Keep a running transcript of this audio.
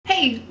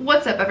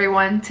What's up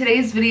everyone?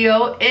 Today's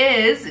video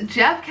is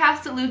Geoff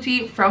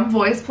Castellucci from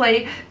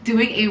VoicePlay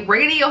doing a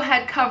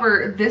Radiohead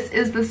cover. This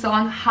is the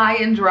song High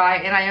and Dry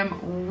and I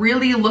am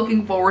really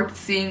looking forward to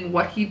seeing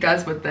what he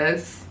does with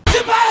this.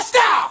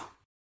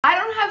 I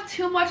don't have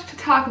too much to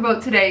talk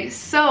about today,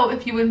 so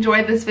if you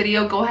enjoyed this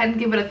video, go ahead and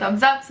give it a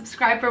thumbs up,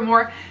 subscribe for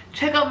more,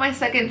 check out my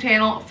second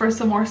channel for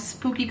some more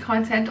spooky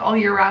content all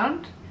year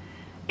round.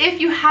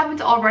 If you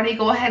haven't already,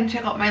 go ahead and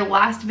check out my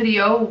last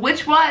video,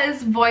 which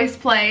was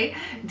VoicePlay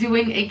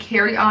doing a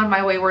Carry On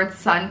My Wayward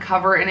Son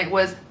cover, and it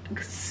was,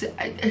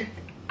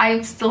 I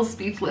am still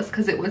speechless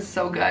because it was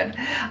so good.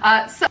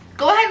 So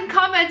go ahead and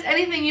comment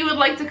anything you would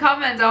like to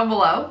comment down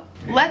below.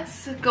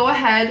 Let's go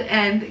ahead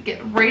and get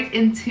right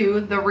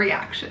into the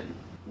reaction.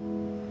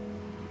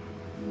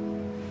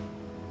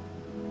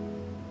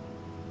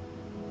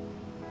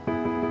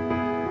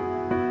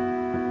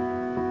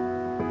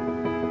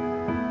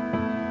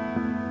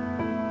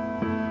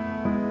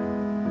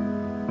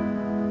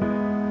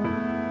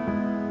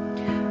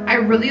 I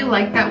really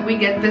like that we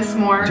get this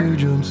more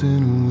intimate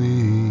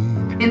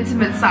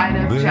side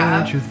of Geoff.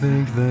 Bet you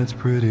think that's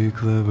pretty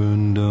clever,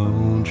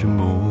 don't you,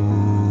 boy?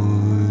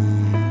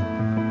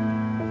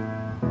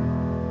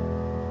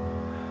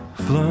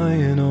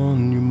 Flying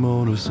on your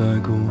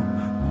motorcycle,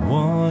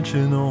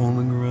 watching all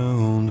the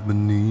ground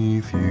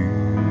beneath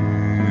you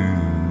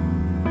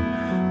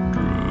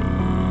drop.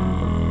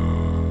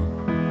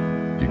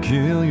 You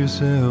kill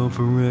yourself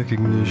for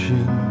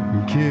recognition,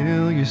 you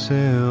kill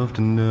yourself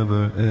to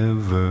never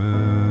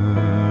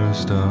ever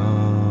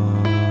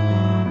stop.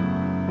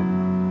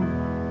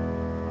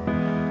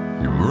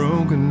 You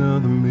broke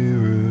another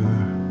mirror,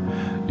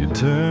 you're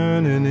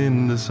turning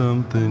into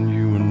something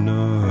you are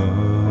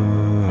not.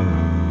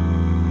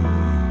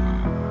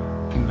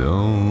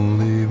 Don't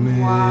leave me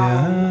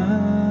high,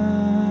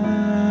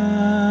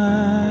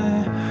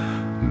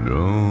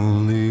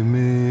 don't leave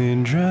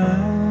me dry,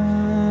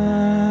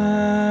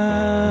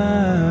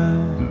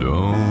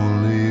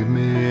 don't leave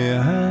me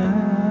high,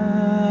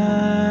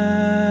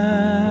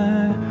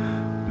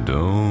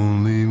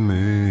 don't leave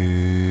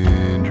me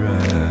dry.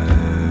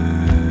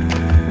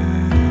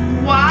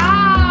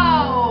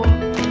 Wow!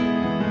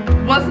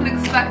 Wasn't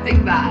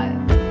expecting that.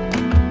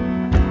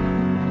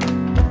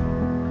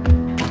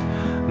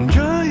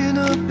 Drying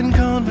up in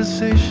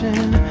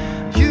conversation,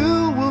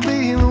 you will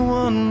be the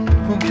one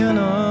who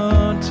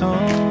cannot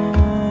talk,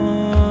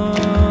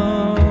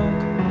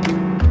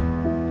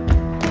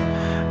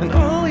 and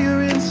all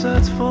your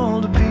insides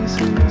fall to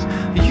pieces.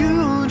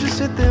 You just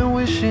sit there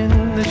wishing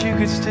that you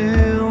could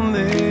still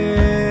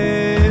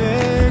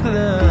make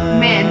love.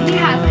 Man, he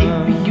has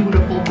a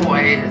beautiful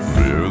voice.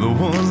 They're the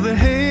ones that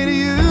hate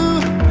you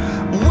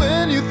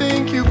when you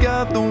think you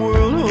got the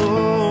world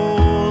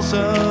all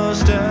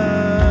sussed out.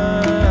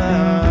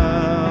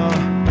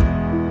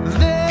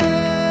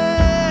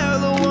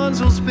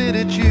 Spit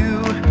at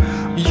you,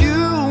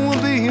 you will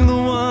be the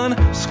one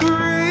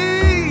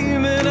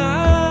screaming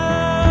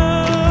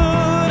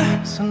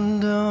out. So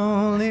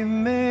don't leave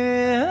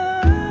me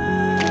high,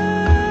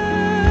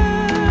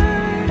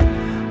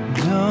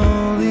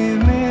 don't leave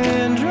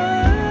me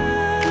dry,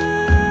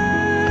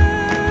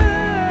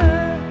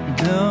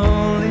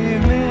 don't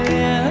leave me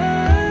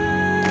high,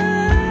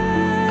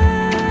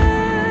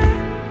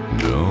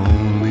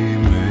 don't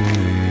leave me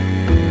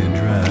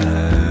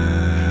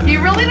dry. He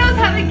really knows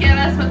how to get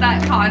us with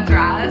that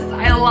contrast.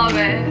 I love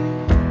it.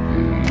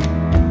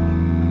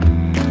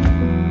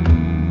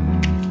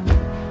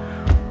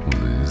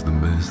 Well, it's the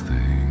best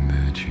thing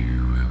that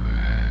you ever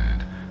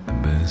had, the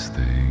best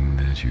thing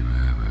that you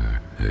ever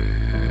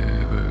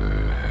had.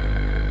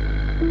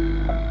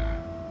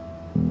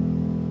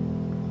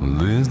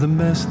 Well, it's the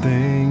best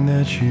thing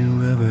that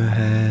you ever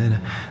had,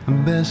 the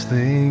best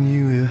thing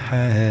you have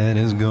had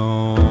has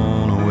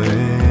gone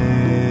away.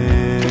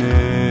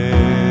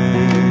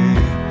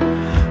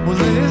 Well,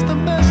 it's the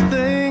best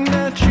thing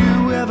that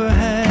you ever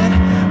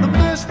had, the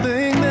best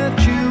thing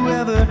that you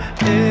ever had.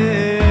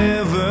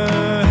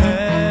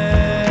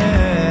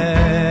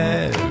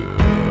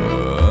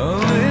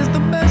 Oh, it's the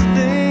best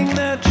thing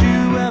that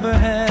you ever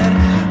had,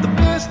 the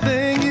best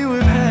thing you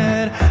have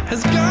had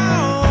has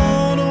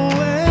gone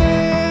away.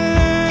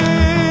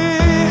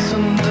 So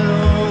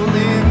don't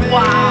leave me.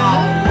 Wow.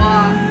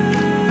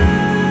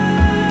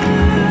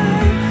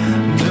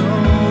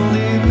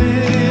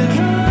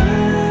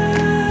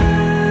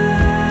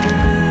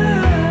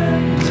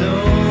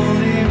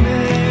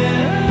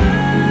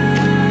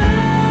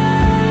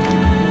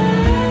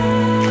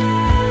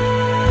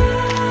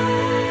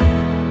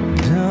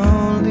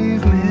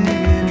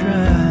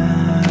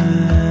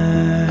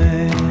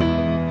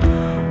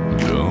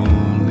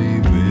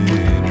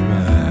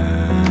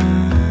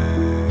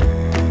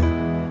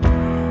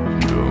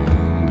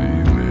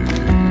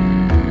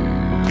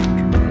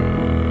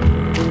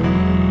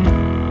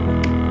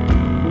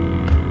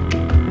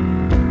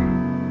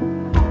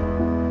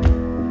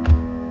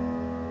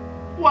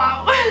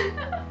 Wow.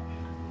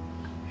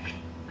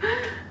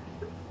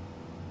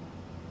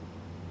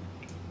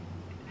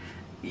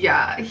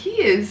 Yeah,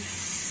 he is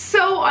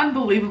so so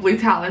unbelievably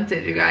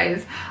talented, you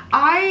guys.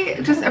 I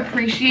just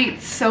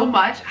appreciate so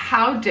much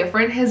how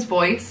different his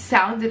voice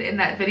sounded in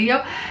that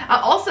video.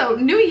 Also,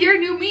 new year,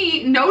 new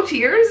me, no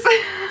tears.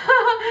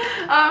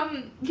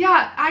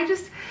 Yeah,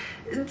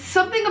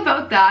 something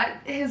about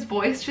that, his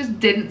voice just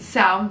didn't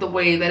sound the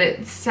way that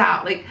it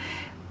sound. Like,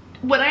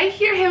 when I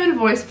hear him in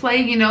voice play,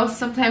 you know,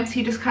 sometimes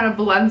he just kind of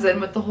blends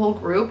in with the whole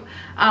group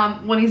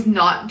when he's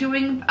not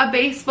doing a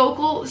bass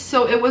vocal.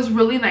 So it was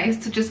really nice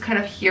to just kind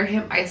of hear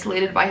him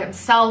isolated by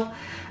himself.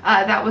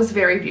 That was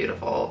very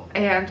beautiful,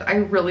 and I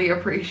really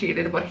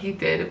appreciated what he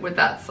did with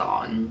that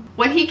song.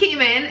 When he came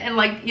in and,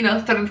 like, you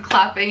know, started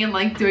clapping and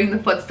like doing the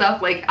foot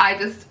stuff, like,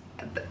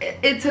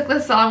 it took the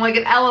song, like,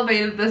 it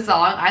elevated the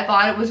song. I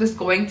thought it was just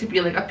going to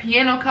be like a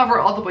piano cover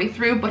all the way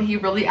through, but he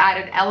really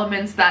added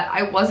elements that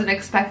I wasn't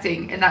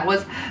expecting, and that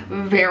was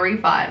very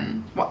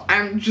fun. Well,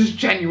 I'm just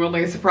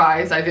genuinely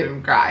surprised I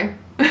didn't cry.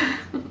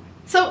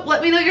 So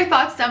let me know your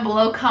thoughts down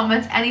below.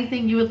 Comment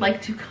anything you would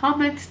like to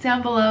comment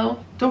down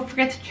below. Don't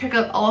forget to check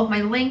out all of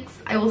my links.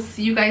 I will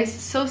see you guys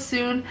so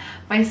soon.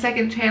 My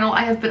second channel,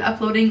 I have been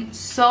uploading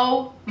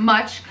so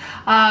much,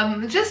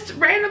 just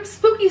random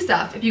spooky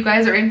stuff. If you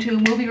guys are into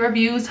movie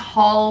reviews,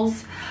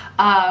 hauls,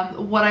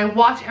 what I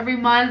watch every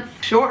month,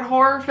 short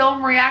horror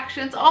film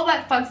reactions, all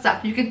that fun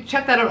stuff, you can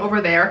check that out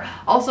over there.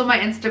 Also my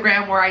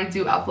Instagram, where I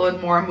do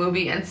upload more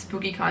movie and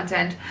spooky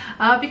content,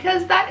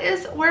 because that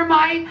is where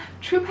my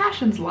true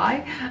passions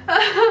lie.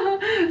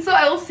 So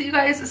I will see you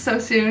guys so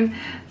soon.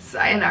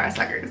 Sayonara,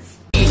 suckers.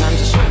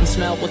 Sometimes a certain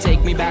smell will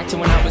take me back to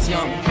when I was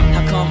young.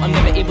 How come I'm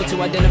never able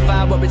to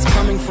identify where it's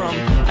coming from?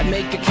 I'd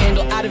make a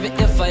candle out of it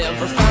if I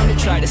ever found it.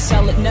 Try to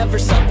sell it, never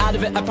sell out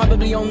of it. I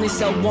probably only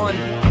sell one.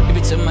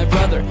 Maybe to my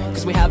brother,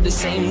 cause we have the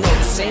same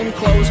nose, same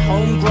clothes,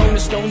 homegrown, a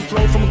stone's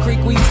throw from a creek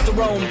we used to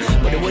roam.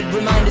 But it would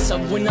remind us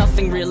of when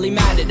nothing really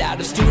mattered. Out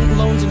of student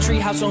loans and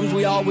treehouse homes,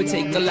 we all would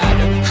take the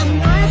ladder. I'm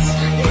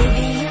not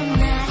living